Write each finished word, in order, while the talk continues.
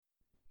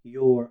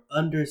Your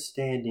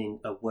understanding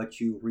of what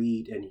you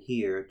read and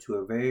hear to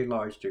a very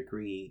large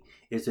degree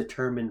is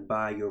determined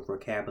by your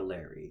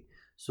vocabulary.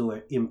 So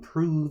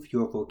improve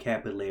your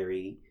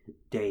vocabulary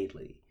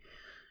daily.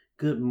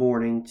 Good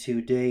morning.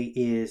 Today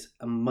is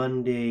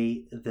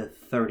Monday the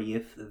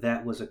 30th.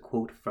 That was a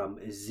quote from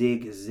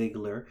Zig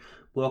Ziglar.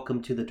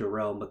 Welcome to the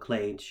Darrell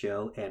McClain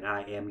Show, and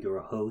I am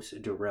your host,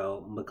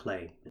 Darrell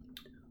McClain.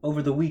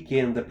 Over the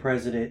weekend, the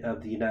President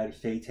of the United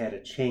States had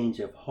a change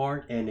of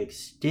heart and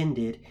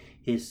extended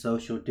his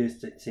social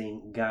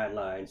distancing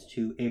guidelines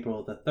to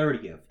April the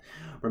 30th.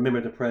 Remember,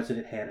 the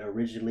President had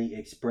originally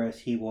expressed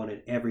he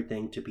wanted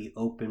everything to be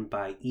open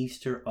by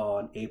Easter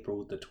on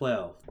April the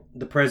 12th.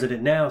 The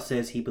President now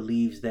says he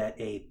believes that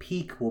a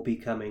peak will be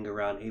coming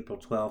around April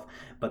 12th,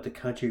 but the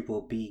country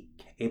will be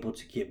able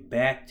to get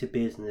back to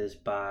business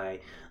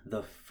by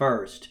the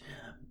 1st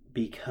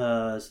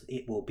because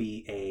it will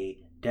be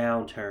a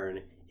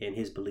downturn in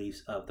his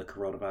beliefs of the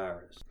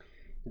coronavirus.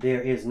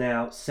 There is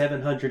now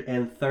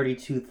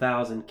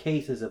 732,000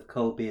 cases of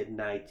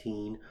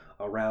COVID-19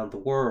 around the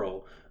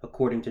world,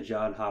 according to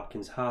Johns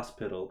Hopkins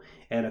Hospital,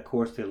 and of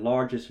course the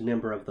largest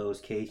number of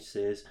those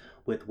cases,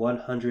 with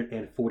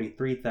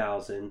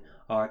 143,000,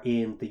 are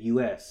in the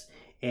U.S.,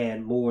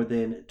 and more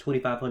than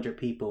 2,500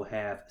 people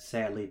have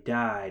sadly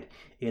died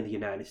in the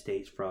United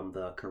States from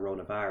the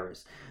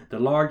coronavirus. The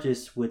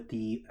largest with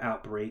the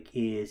outbreak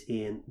is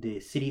in the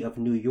city of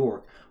New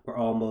York, where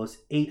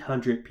almost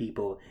 800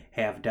 people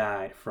have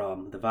died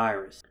from the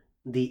virus.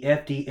 The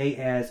FDA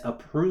has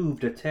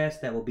approved a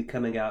test that will be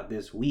coming out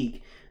this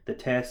week. The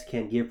test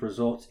can give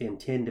results in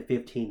 10 to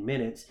 15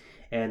 minutes,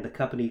 and the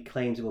company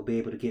claims it will be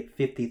able to get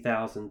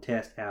 50,000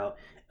 tests out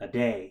a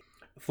day.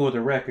 For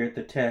the record,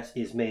 the test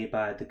is made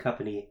by the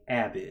company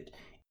Abbott.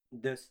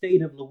 The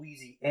state of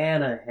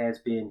Louisiana has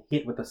been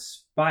hit with a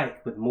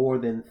spike, with more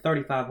than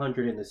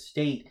 3,500 in the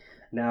state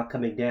now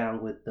coming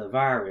down with the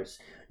virus.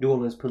 New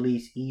Orleans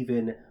police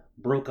even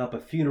broke up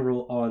a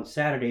funeral on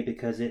Saturday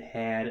because it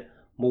had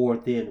more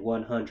than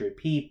 100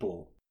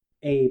 people.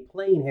 A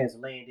plane has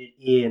landed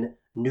in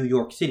New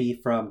York City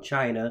from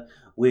China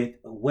with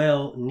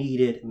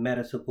well-needed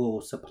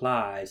medical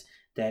supplies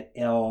that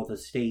all the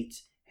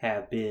states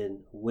have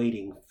been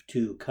waiting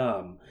to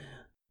come.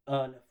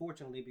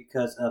 Unfortunately,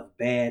 because of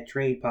bad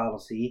trade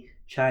policy,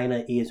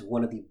 China is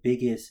one of the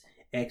biggest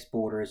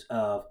exporters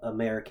of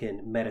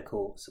American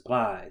medical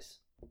supplies.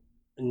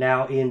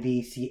 Now, in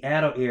the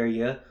Seattle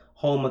area,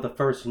 home of the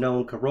first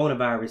known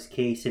coronavirus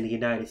case in the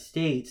United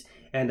States,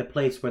 and the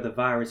place where the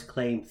virus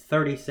claimed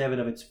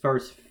 37 of its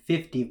first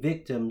 50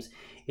 victims,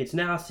 it's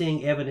now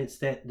seeing evidence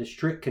that the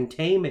strict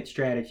containment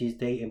strategies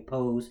they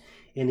imposed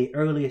in the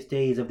earliest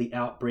days of the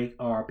outbreak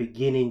are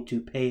beginning to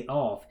pay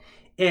off,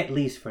 at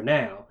least for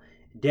now.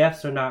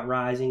 Deaths are not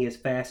rising as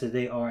fast as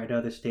they are in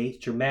other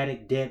states.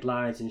 Dramatic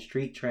deadlines in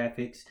street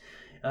traffics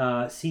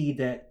see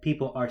that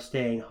people are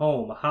staying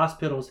home.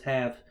 Hospitals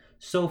have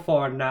so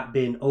far not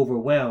been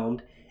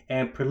overwhelmed,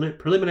 and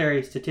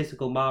preliminary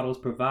statistical models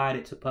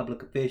provided to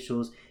public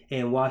officials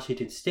in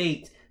Washington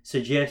state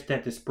suggest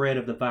that the spread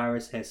of the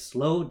virus has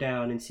slowed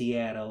down in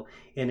Seattle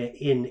in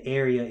an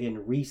area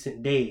in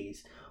recent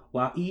days.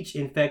 While each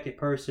infected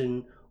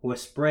person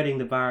was spreading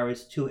the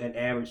virus to an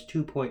average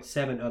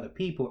 2.7 other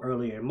people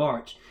earlier in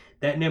March,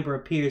 that number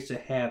appears to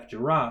have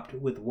dropped,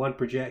 with one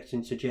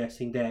projection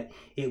suggesting that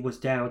it was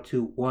down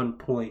to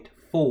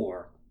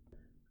 1.4.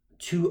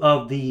 Two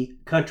of the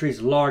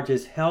country's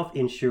largest health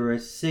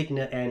insurers,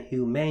 Cigna and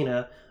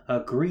Humana,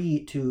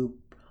 agreed to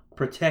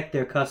protect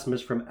their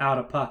customers from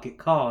out-of-pocket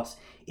costs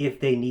if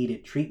they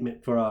needed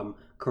treatment from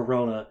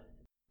corona.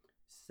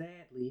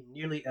 Sadly,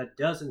 nearly a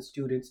dozen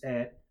students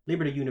at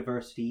Liberty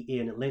University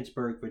in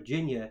Lynchburg,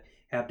 Virginia,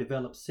 have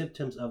developed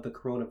symptoms of the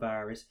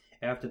coronavirus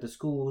after the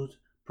school's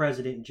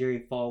president,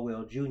 Jerry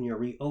Falwell Jr.,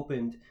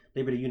 reopened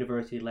Liberty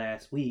University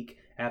last week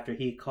after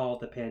he called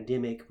the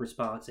pandemic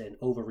response an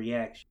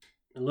overreaction.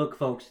 Look,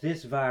 folks,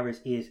 this virus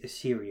is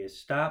serious.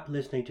 Stop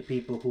listening to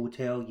people who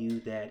tell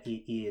you that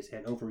it is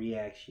an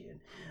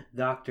overreaction.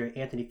 Dr.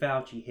 Anthony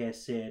Fauci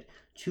has said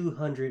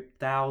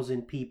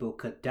 200,000 people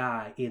could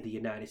die in the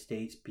United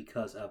States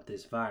because of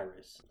this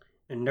virus.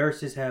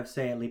 Nurses have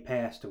sadly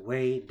passed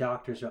away.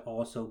 Doctors are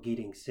also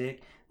getting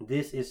sick.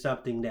 This is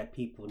something that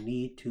people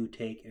need to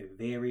take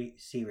very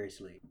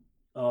seriously.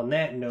 On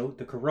that note,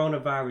 the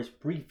coronavirus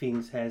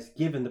briefings has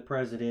given the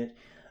president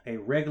a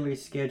regularly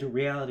scheduled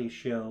reality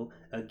show,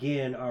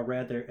 again, or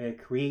rather,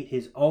 create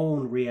his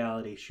own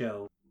reality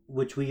show,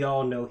 which we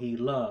all know he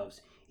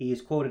loves. He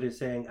is quoted as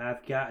saying,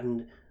 "I've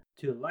gotten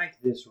to like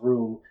this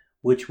room,"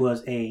 which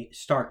was a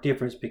stark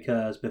difference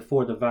because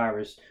before the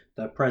virus,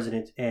 the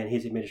president and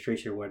his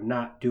administration were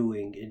not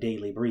doing a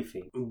daily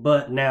briefing.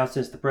 But now,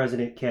 since the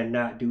president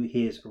cannot do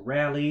his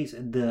rallies,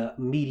 the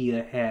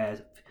media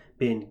has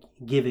been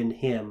giving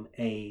him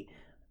a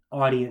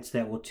audience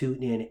that will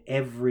tune in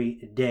every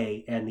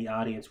day, and the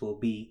audience will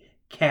be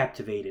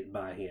captivated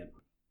by him.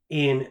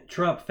 In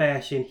Trump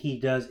fashion, he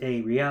does a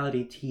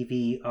reality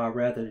TV, or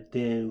rather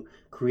than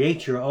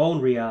create your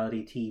own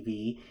reality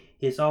TV.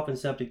 He is often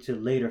subject to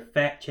later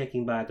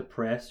fact-checking by the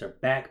press or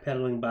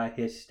backpedaling by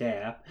his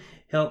staff.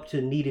 Help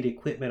to needed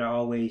equipment are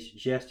always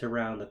just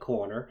around the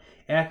corner.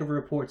 Accurate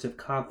reports of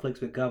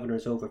conflicts with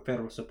governors over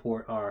federal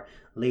support are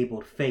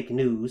labeled fake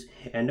news,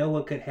 and no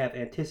one could have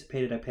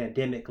anticipated a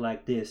pandemic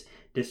like this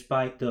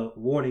despite the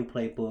warning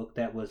playbook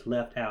that was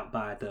left out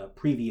by the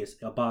previous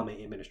Obama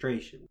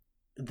administration.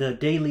 The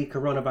daily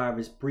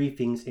coronavirus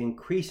briefings,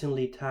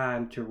 increasingly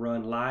timed to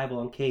run live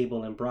on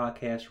cable and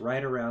broadcast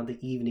right around the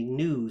evening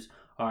news,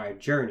 are a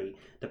journey.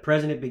 The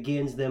president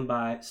begins them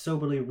by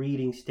soberly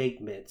reading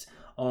statements.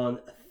 On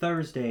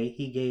Thursday,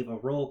 he gave a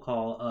roll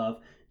call of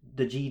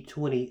the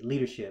G20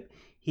 leadership.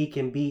 He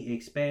can be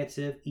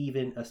expansive,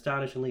 even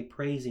astonishingly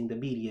praising the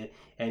media,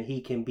 and he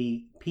can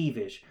be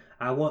peevish.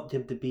 I want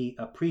them to be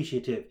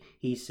appreciative,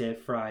 he said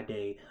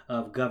Friday,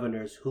 of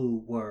governors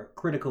who were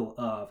critical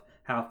of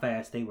how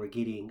fast they were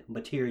getting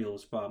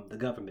materials from the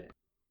government.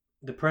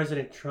 The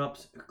President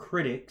Trump's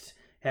critics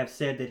have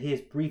said that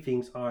his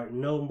briefings are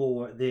no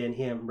more than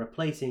him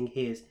replacing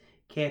his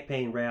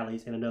campaign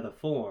rallies in another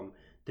form.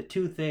 The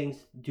two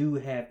things do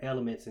have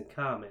elements in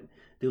common: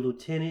 the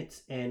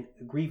lieutenants and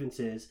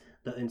grievances,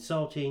 the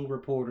insulting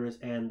reporters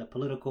and the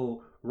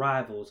political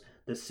rivals,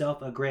 the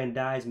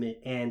self-aggrandizement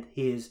and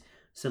his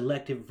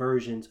selective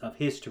versions of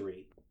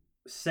history.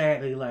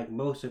 Sadly, like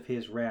most of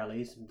his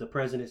rallies, the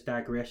president's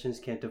digressions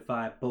can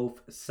defy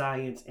both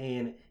science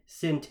and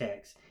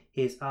syntax.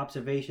 His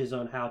observations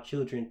on how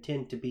children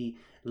tend to be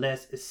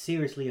less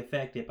seriously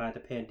affected by the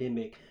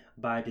pandemic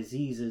by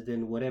diseases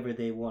than whatever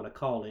they want to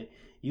call it.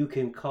 You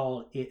can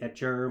call it a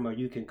germ, or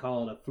you can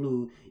call it a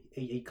flu,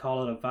 you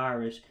call it a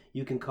virus,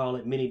 you can call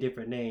it many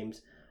different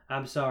names.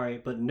 I'm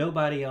sorry, but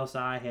nobody else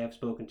I have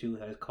spoken to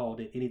has called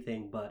it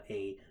anything but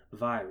a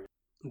virus.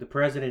 The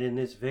president, in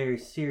this very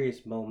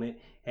serious moment,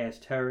 has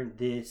turned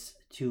this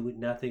to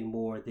nothing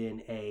more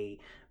than a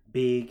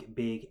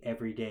big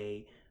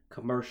everyday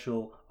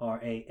commercial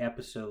or a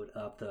episode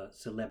of The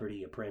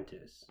Celebrity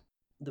Apprentice.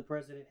 The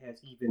president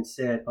has even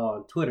said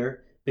on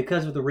Twitter,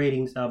 because of the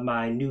ratings of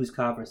my news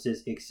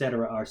conferences,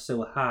 etc. are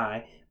so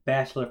high,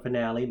 Bachelor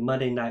finale,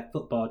 Monday Night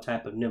Football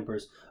type of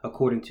numbers,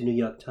 according to New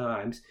York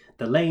Times,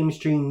 the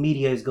lamestream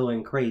media is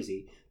going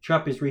crazy.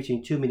 Trump is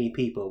reaching too many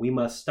people. We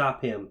must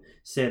stop him,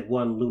 said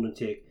one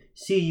lunatic.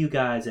 See you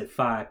guys at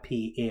 5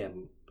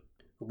 p.m.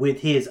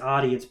 With his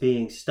audience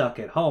being stuck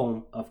at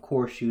home, of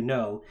course you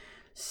know,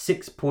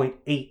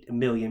 6.8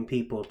 million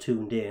people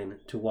tuned in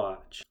to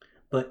watch.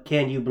 But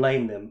can you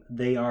blame them?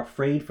 They are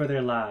afraid for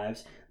their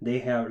lives,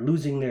 they are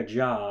losing their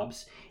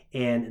jobs,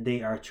 and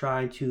they are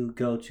trying to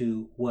go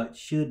to what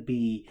should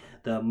be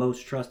the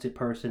most trusted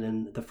person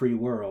in the free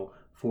world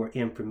for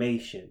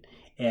information.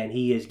 And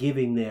he is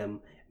giving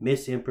them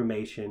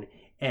misinformation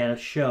and a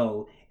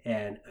show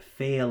and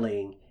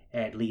failing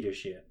at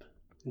leadership.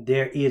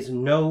 There is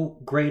no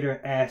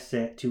greater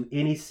asset to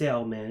any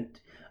salesman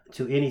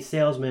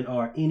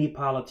or any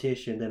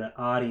politician than an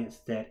audience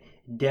that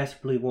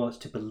desperately wants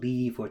to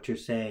believe what you're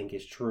saying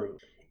is true.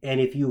 And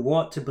if you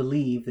want to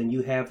believe, then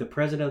you have the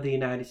President of the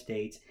United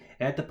States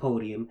at the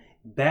podium,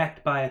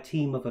 backed by a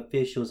team of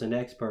officials and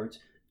experts,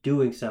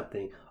 doing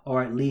something,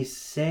 or at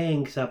least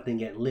saying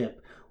something at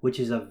lip, which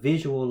is a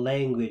visual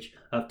language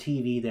of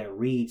TV that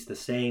reads the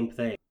same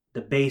thing.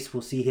 The base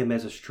will see him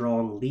as a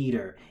strong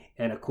leader,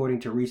 and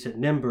according to recent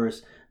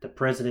numbers, the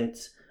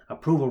president's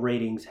approval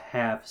ratings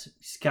have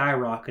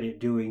skyrocketed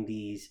during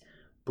these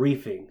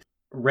briefings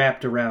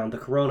wrapped around the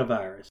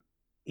coronavirus.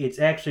 It's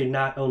actually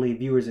not only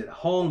viewers at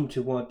home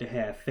to want to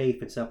have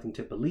faith in something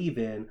to believe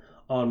in.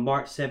 On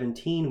March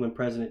 17, when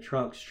President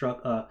Trump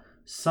struck a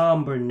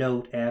somber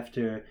note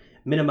after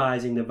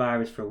minimizing the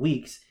virus for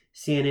weeks,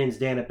 CNN's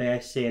Dana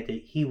Bash said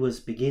that he was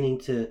beginning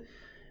to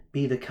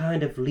be the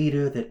kind of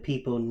leader that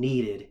people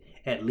needed,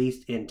 at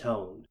least in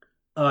tone.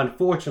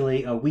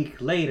 Unfortunately, a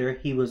week later,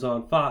 he was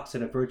on Fox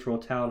at a virtual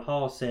town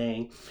hall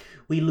saying,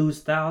 "We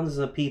lose thousands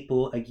of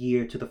people a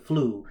year to the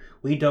flu.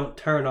 We don't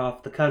turn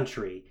off the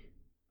country."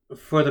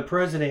 For the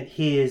president,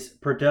 his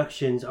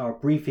productions or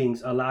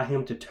briefings allow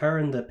him to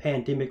turn the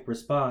pandemic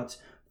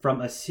response from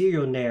a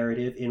serial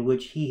narrative in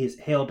which he is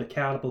held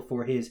accountable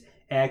for his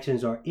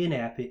actions or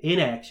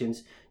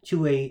inactions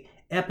to a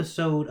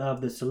episode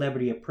of The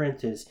Celebrity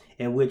Apprentice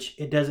in which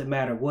it doesn't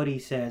matter what he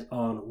says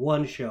on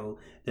one show,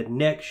 the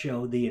next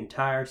show the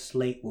entire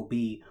slate will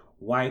be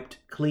wiped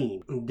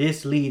clean.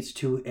 This leads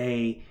to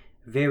a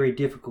very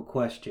difficult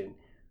question.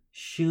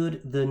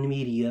 Should the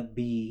media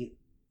be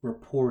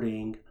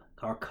reporting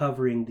or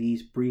covering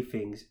these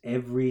briefings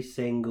every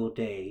single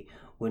day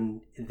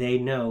when they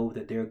know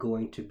that they're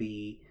going to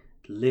be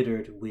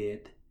littered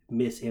with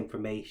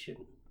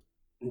misinformation?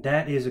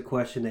 That is a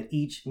question that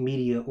each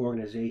media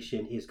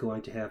organization is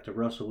going to have to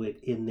wrestle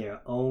with in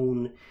their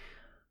own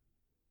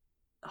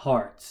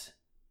hearts.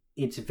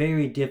 It's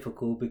very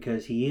difficult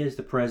because he is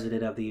the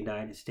president of the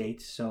United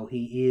States, so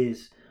he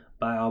is,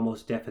 by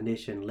almost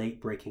definition,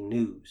 late-breaking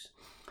news.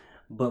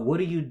 But what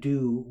do you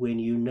do when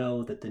you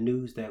know that the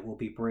news that will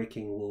be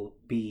breaking will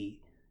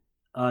be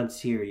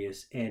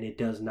unserious and it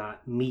does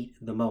not meet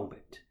the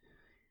moment?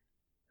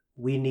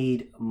 We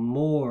need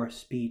more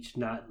speech,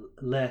 not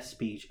less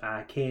speech.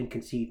 I can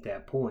concede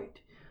that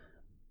point.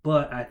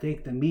 But I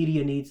think the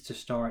media needs to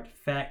start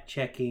fact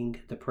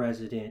checking the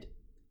president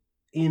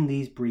in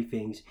these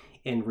briefings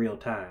in real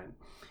time.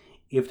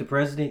 If the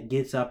president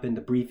gets up in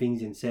the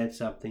briefings and said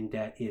something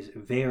that is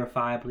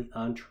verifiably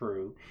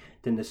untrue,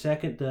 then the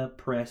second the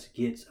press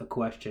gets a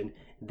question,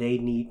 they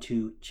need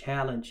to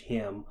challenge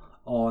him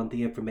on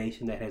the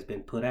information that has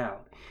been put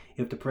out.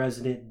 If the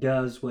president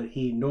does what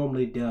he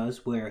normally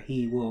does, where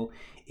he will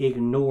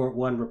ignore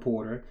one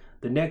reporter,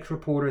 the next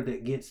reporter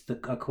that gets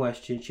a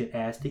question should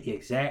ask the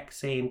exact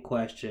same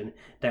question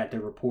that the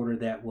reporter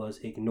that was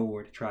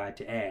ignored tried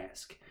to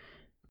ask.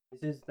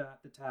 This is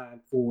not the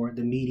time for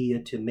the media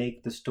to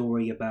make the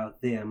story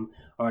about them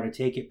or to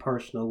take it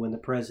personal when the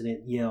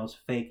president yells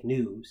fake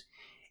news.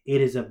 It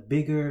is a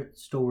bigger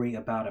story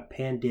about a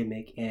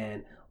pandemic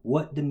and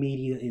what the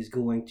media is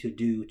going to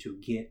do to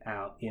get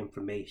out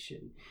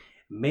information.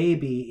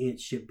 Maybe it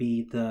should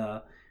be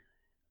the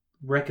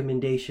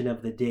recommendation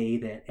of the day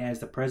that as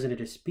the president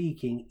is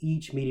speaking,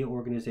 each media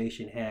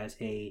organization has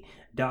a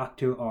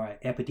doctor or an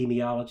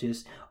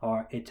epidemiologist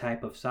or a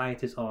type of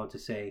scientist on to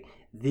say,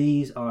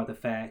 these are the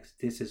facts,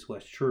 this is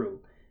what's true.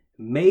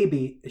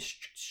 Maybe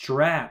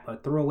strap or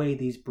throw away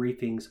these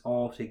briefings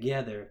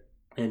altogether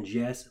and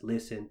just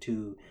listen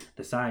to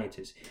the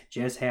scientists.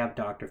 Just have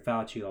Dr.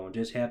 Fauci on,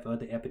 just have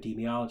other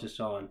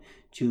epidemiologists on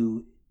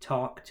to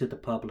talk to the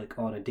public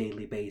on a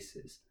daily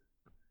basis.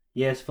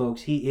 Yes,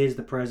 folks, he is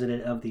the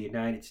president of the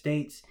United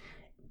States,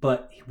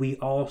 but we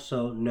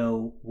also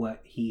know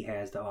what he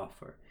has to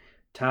offer.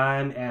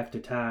 Time after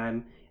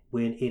time,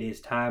 when it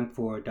is time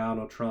for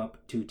Donald Trump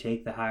to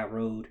take the high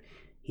road,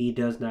 he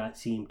does not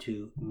seem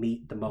to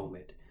meet the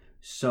moment.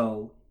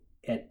 So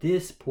at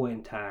this point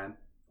in time,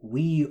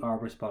 we are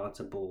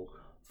responsible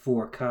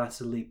for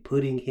constantly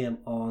putting him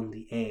on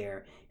the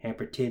air and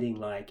pretending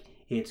like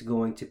it's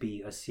going to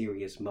be a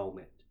serious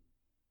moment.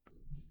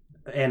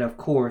 And of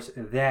course,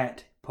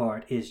 that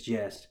part is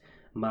just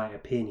my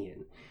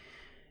opinion.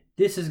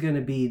 This is going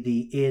to be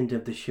the end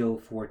of the show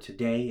for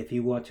today. If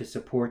you want to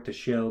support the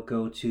show,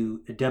 go to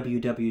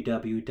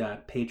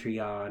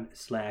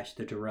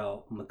www.patreon.com/The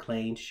Darrell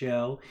McClain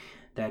Show.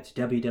 That's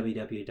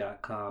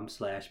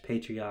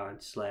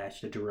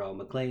www.com/Patreon/The Darrell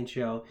McClain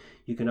Show.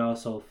 You can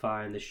also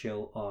find the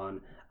show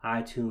on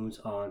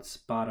iTunes, on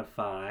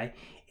Spotify,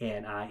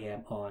 and I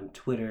am on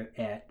Twitter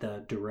at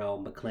The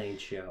Darrell McClain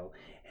Show.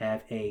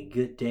 Have a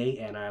good day,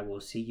 and I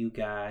will see you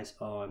guys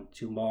on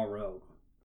tomorrow.